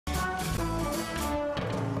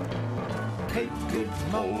Hey, good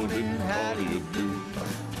morning, how do you do?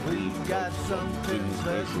 We've got something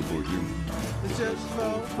special for you. It's just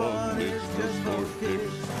for fun, it's just for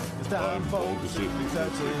kids. It's time for Pacific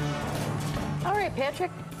Touching. All right,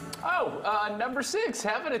 Patrick. Oh, number 6,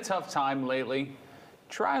 having a tough time lately.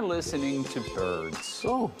 Try listening to birds.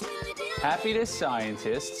 Oh. Happiness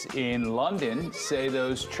scientists in London say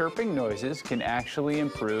those chirping noises can actually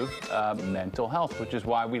improve mental health, which is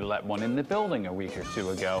why we let one in the building a week or two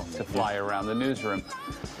ago to fly around the newsroom.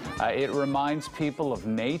 It reminds people of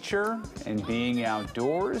nature and being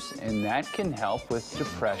outdoors, and that can help with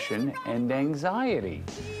depression and anxiety.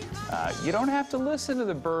 You don't have to listen to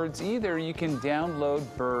the birds either. You can download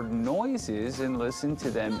bird noises and listen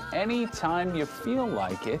to them anytime you feel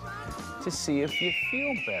like it to see if you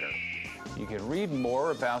feel better. You can read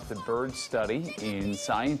more about the bird study in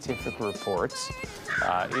Scientific Reports.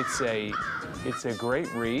 It's a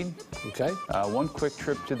great read. Okay. One quick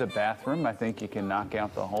trip to the bathroom, I think you can knock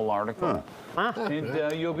out the whole article.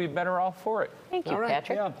 And you'll be better off for it. Thank you, All right.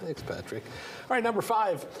 Patrick. Yeah, thanks, Patrick. All right, number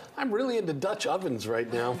 5. I'm really into Dutch ovens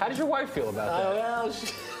right now. How does your wife feel about that? Well,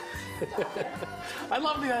 I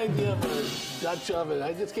love the idea of a Dutch oven.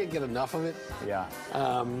 I just can't get enough of it. Yeah.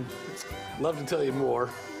 Love to tell you more,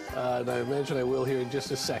 and I imagine I will here in just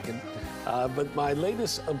a second. But my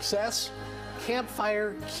latest obsess,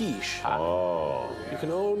 campfire quiche. Oh. You can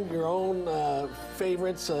own your own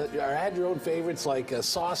favorites, or add your own favorites like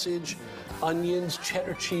sausage, onions,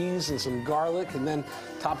 cheddar cheese, and some garlic, and then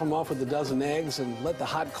top them off with a dozen eggs and let the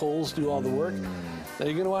hot coals do all the work. Now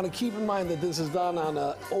you're going to want to keep in mind that this is done on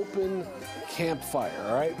an open campfire,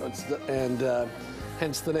 all right? And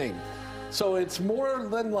hence the name. So it's more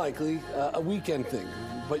than likely a weekend thing,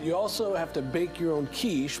 but you also have to bake your own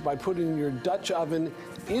quiche by putting your Dutch oven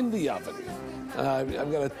in the oven. I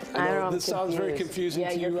know this sounds very confusing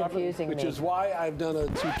to you, which is why I've done a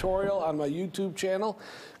tutorial on my YouTube channel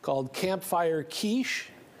called Campfire Quiche.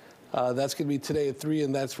 That's going to be today at 3,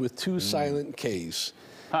 and that's with 2 silent Ks.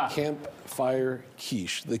 Campfire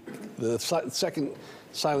Quiche. The second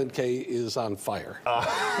silent K is on fire.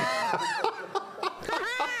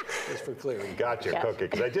 Just for clarity. Gotcha, Cookie.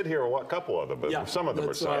 Because I did hear a couple of them, but some of them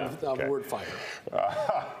were silent. On word fire.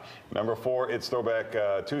 Number 4, it's Throwback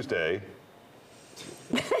Tuesday.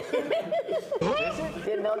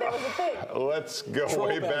 Didn't know that was a thing. Let's go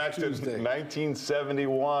way back to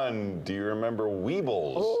 1971. Do you remember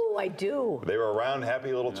Weebles? Oh, I do. They were round,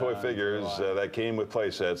 happy little toy figures that came with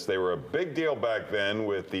play sets. They were a big deal back then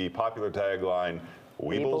with the popular tagline,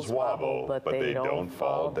 Weebles wobble, but they don't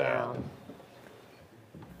fall down.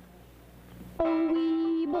 Oh,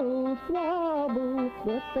 Weebles wobble,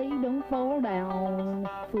 but they don't fall down.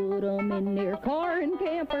 Put 'em in their car and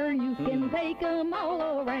camper, you can take 'em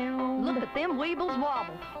all around. Look at them Weebles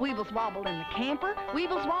wobble. Weebles wobble in the camper,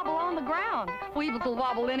 Weebles wobble on the ground. Weebles will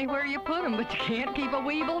wobble anywhere you put 'em, but you can't keep a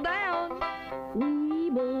Weeble down.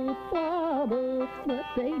 Weebles wobble, but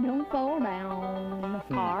they don't fall down.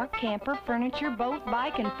 Car, camper, furniture, boat,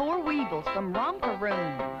 bike, and 4 Weebles from Romper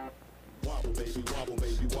Room.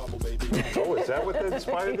 Oh, is that what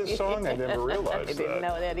inspired this song? I never realized that. I didn't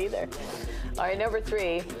know that either. All right, number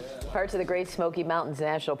 3. Parts of the Great Smoky Mountains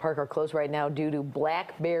National Park are closed right now due to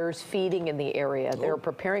black bears feeding in the area. They're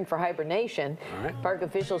preparing for hibernation. Park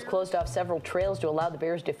officials closed off several trails to allow the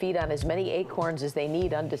bears to feed on as many acorns as they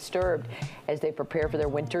need undisturbed as they prepare for their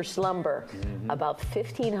winter slumber. About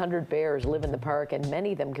 1,500 bears live in the park, and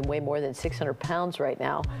many of them can weigh more than 600 pounds right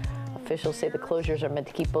now. Officials say the closures are meant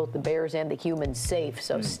to keep both the bears and the humans safe,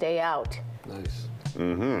 so stay out. Nice.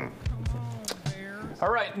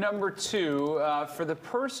 All right, number 2, for the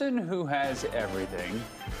person who has everything,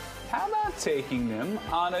 how about taking them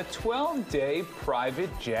on a 12-day private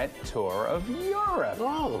jet tour of Europe?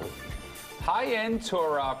 Oh. High-end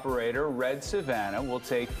tour operator Red Savannah will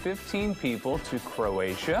take 15 people to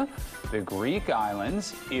Croatia, the Greek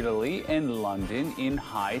islands, Italy, and London in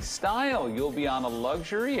high style. You'll be on a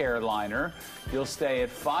luxury airliner. You'll stay at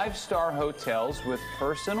 5-star hotels with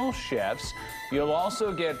personal chefs. You'll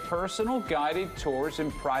also get personal guided tours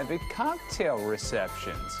and private cocktail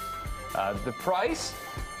receptions. The price?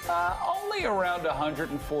 Only around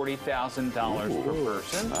 $140,000 per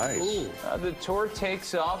person. Nice. The tour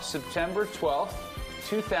takes off September 12th,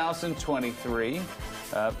 2023.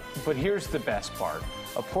 But here's the best part.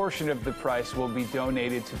 A portion of the price will be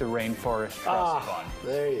donated to the Rainforest Trust Fund.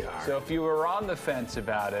 There you are. So if you were on the fence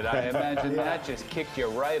about it, I imagine that just kicked you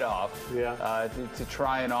right off to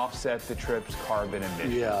try and offset the trip's carbon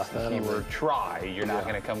emissions. Yeah, if you were you're not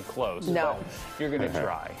going to come close. No. But you're going to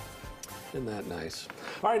try. Isn't that nice?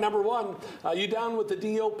 All right, number 1, you down with the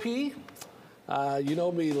DOP? You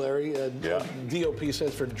know me, Larry. Yeah. DOP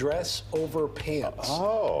stands for dress over pants.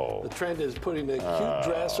 Oh. The trend is putting a cute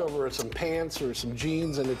dress over some pants or some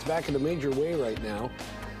jeans, and it's back in a major way right now.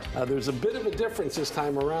 There's a bit of a difference this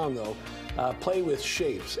time around, though. Play with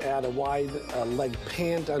shapes. Add a wide leg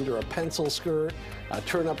pant under a pencil skirt.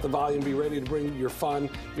 Turn up the volume. Be ready to bring your fun.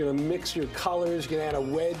 You're going to mix your colors. You're going to add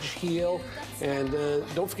a wedge heel. And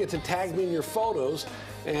don't forget to tag me in your photos.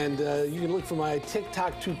 And you can look for my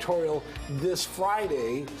TikTok tutorial this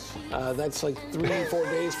Friday. That's like 3 or 4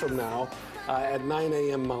 days from now. At 9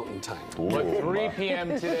 a.m. Mountain Time. But 3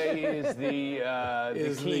 p.m. today is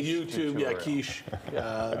the YouTube, tutorial. quiche,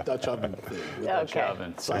 Dutch oven thing. Dutch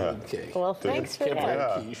oven. Silent cake. Well, thanks for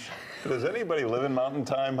that. Quiche. Does anybody live in Mountain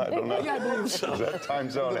Time? I don't know. Yeah, I believe so. Is that time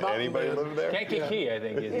zone? Anybody live there? Kankakee, I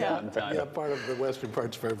think, is Mountain Time. Yeah, part of the western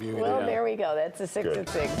parts of our view. Well, there we go. That's the 6 at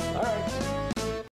 6. All right.